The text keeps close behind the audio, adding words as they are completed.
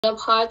the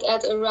park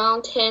at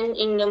around 10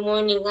 in the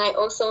morning. I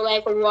also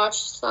like to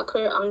watch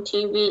soccer on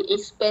TV.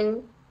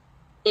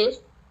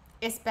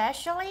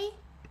 Especially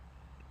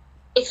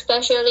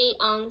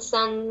on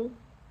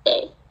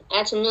Sunday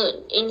at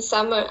noon. In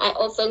summer, I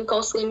often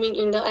go swimming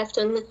in the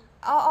afternoon.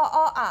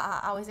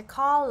 Is it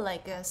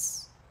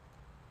colleagues?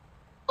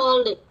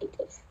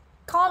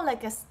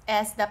 Colleagues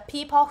as the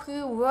people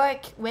who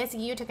work with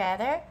you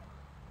together.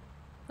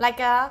 Like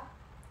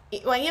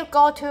when you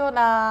go to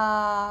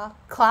the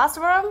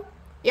classroom,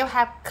 you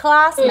have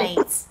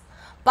classmates.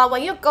 But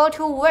when you go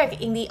to work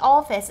in the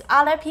office,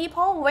 other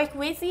people work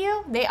with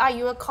you. They are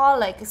your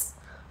colleagues.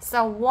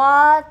 So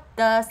what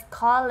does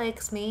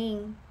colleagues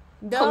mean?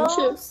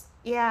 Those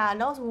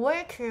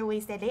workers, we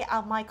say they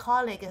are my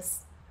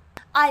colleagues.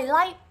 I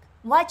like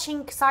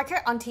watching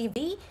soccer on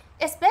TV,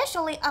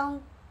 especially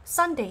on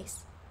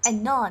Sundays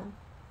and none.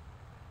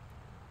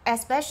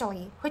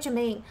 Especially, what you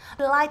mean?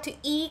 I like to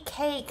eat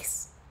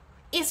cakes,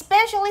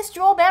 especially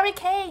strawberry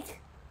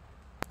cake.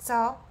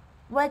 So,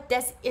 what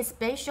does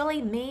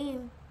especially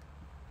mean?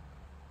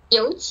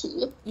 尤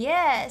其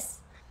Yes.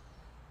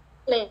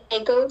 Like I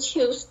go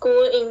to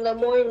school in the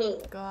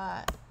morning.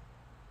 Good.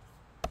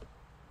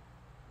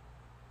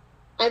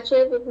 I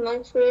play with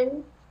my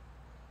friend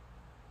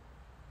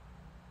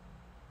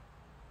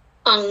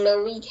on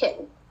the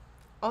weekend.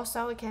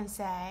 Also, we can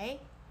say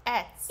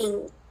at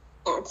the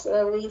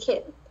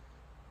weekend.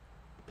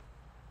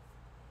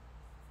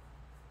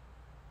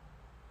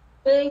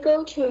 I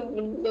go to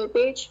the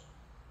beach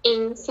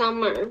in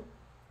summer.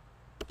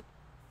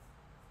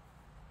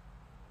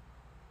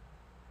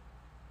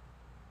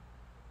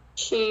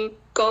 She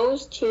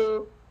goes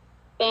to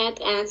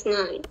bed at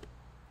night.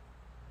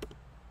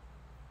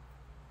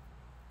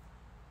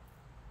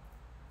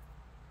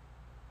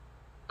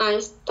 I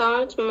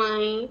start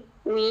my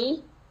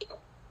week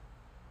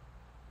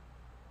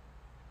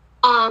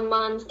on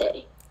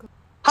Monday.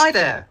 Hi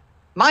there,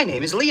 my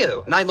name is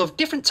Leo and I love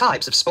different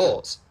types of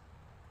sports.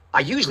 I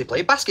usually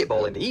play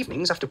basketball in the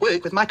evenings after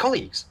work with my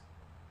colleagues.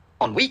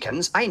 On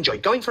weekends, I enjoy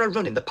going for a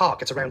run in the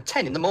park at around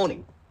 10 in the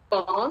morning.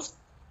 Boss.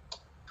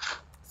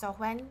 So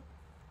when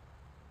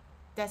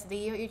does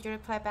Leo usually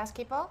play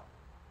basketball?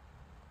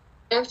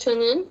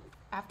 Afternoon.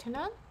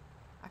 Afternoon?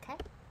 Okay.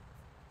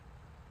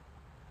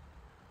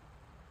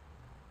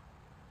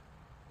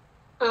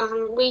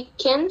 On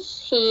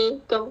weekends, he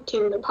go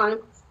to the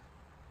park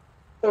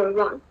for a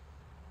run.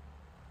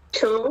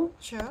 Two.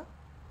 Sure.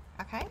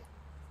 Okay.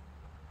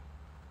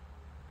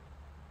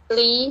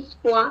 Lee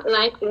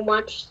like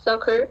watch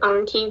soccer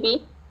on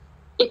TV,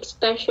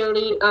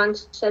 especially on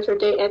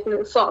Saturday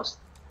afternoon. Fourth.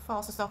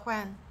 So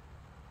when?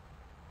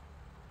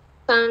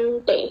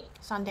 Sunday.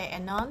 Sunday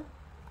and none?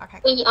 Okay.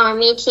 We are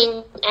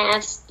meeting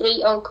at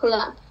 3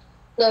 o'clock.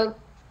 The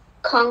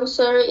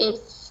concert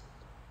is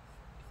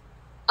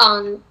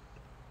on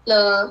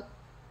the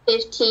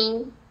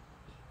 15th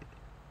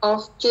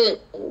of June.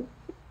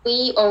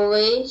 We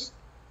always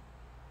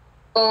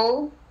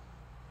go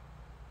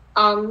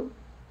on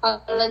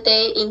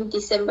holiday in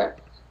December.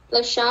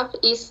 The shop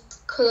is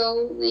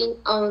closing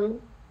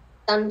on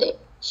Sunday.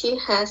 She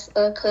has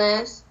a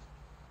class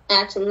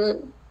at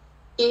noon.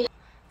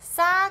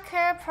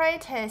 Soccer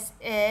practice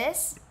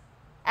is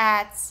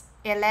at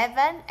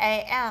 11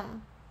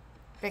 a.m.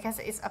 because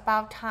it's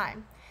about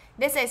time.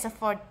 This is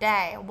for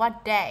day.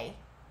 What day?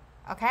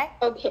 Okay?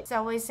 Okay.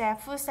 So we say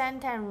full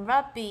sentence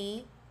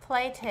rugby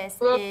practice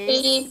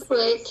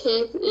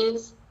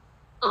is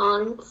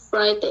on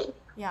Friday.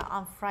 Yeah,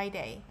 on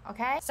Friday.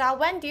 Okay? So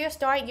when do you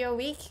start your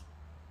week?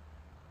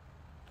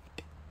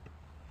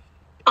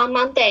 On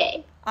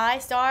Monday. I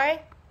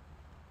start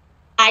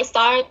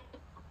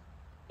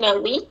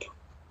the week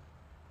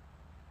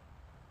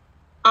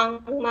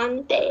on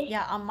Monday.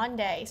 Yeah, on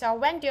Monday. So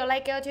when do you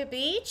like go to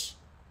beach?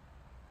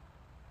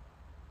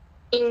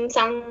 In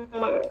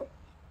summer.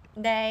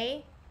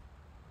 They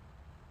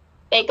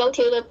go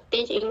to the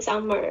beach in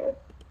summer.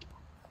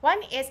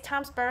 When is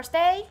Tom's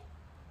birthday?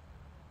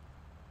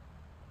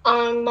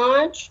 On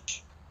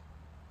March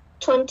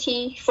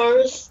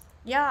 21st.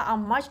 Yeah,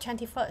 on March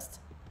 21st.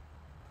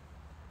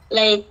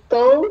 They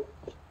go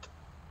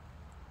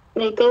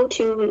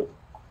to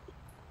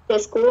the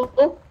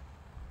school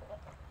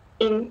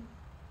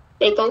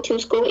they go to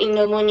school in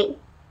the morning.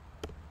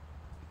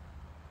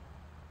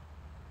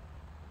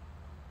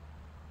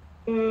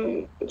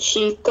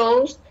 She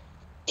goes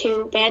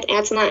to bed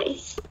at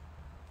night.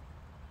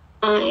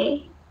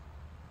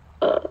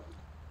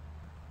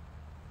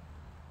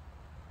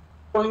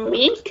 One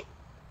week,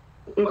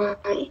 my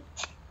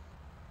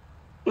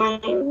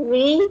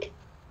week.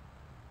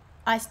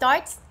 I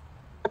start.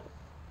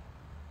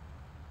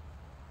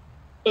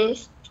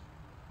 It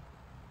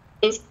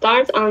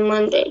starts on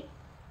Monday.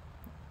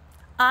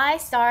 I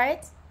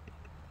start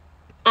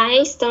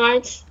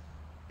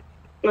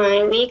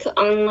my week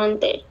on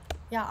Monday.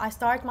 Yeah, I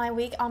start my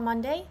week on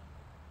Monday.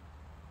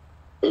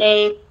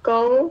 They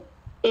go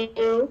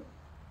to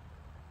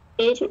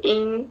beach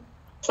in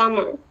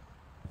summer.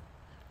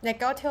 They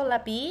go to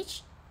the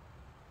beach.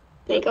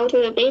 They go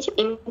to the beach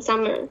in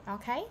summer.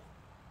 Okay.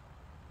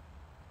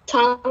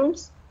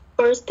 Tom's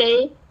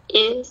birthday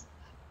is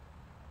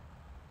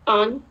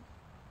on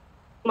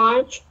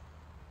March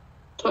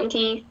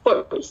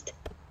 21st.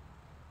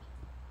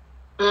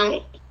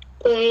 I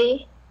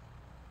play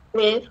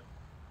with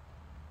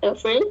a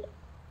friend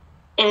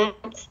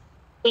at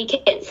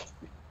weekend.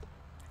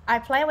 I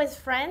play with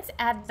friends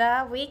at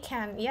the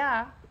weekend.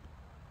 Yeah.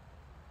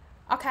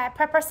 Okay,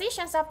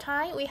 prepositions of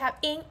time, we have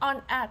in,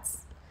 on, at.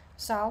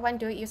 So when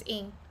do we use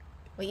in?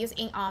 We use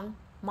in on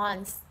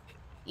months,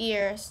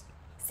 years,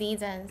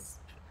 seasons,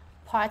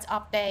 parts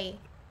of day,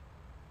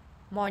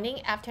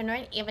 morning,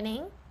 afternoon,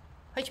 evening,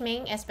 which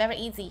means it's very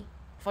easy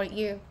for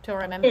you to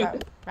remember,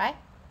 right?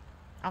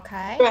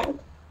 Okay. Right.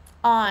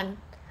 On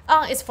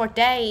is for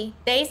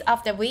days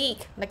of the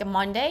week, like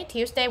Monday,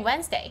 Tuesday,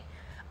 Wednesday,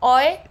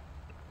 or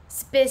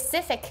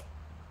specific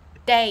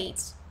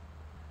dates,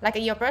 like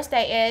your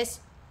birthday is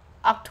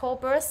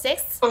October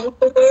 6th.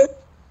 October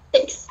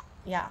 6th.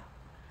 Yeah.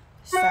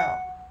 So,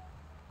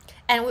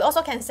 and we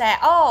also can say,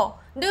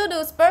 oh,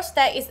 Dudu's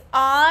birthday is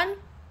on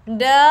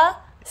the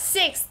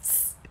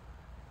 6th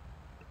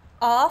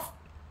of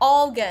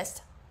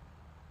August.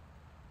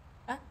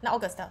 Not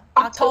August,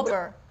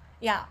 October.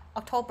 Yeah,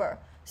 October.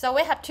 So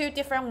we have two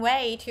different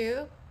ways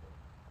to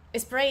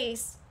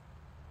express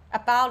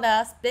about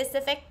the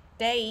specific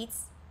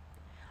dates.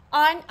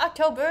 On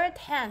October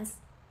 10th,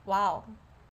 wow,